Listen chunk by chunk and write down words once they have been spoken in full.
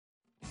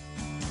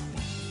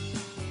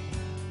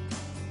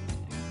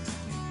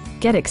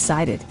Get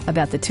excited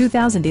about the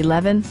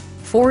 2011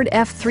 Ford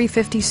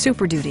F-350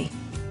 Super Duty.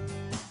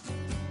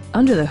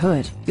 Under the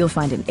hood, you'll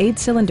find an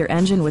 8-cylinder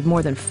engine with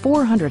more than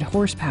 400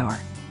 horsepower,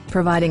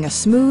 providing a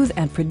smooth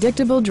and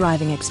predictable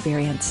driving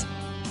experience.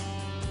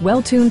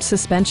 Well-tuned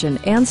suspension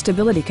and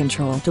stability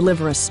control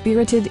deliver a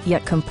spirited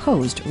yet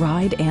composed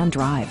ride and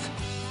drive.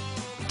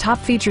 Top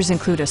features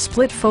include a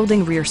split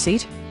folding rear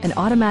seat, an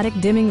automatic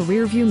dimming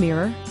rear-view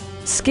mirror,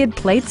 skid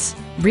plates,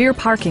 rear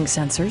parking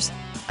sensors,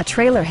 a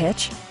trailer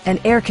hitch, and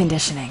air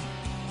conditioning.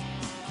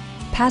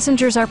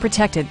 Passengers are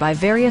protected by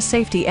various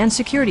safety and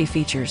security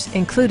features,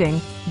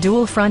 including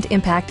dual front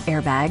impact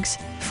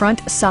airbags,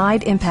 front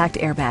side impact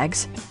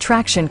airbags,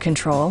 traction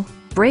control,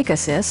 brake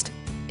assist,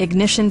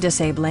 ignition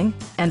disabling,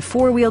 and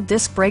 4-wheel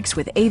disc brakes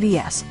with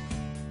ABS.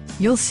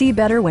 You'll see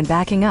better when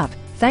backing up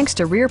thanks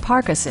to rear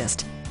park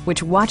assist,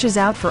 which watches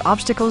out for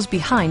obstacles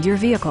behind your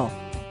vehicle.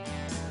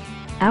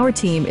 Our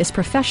team is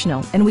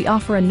professional and we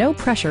offer a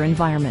no-pressure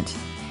environment.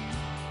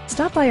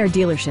 Stop by our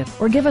dealership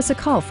or give us a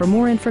call for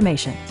more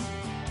information.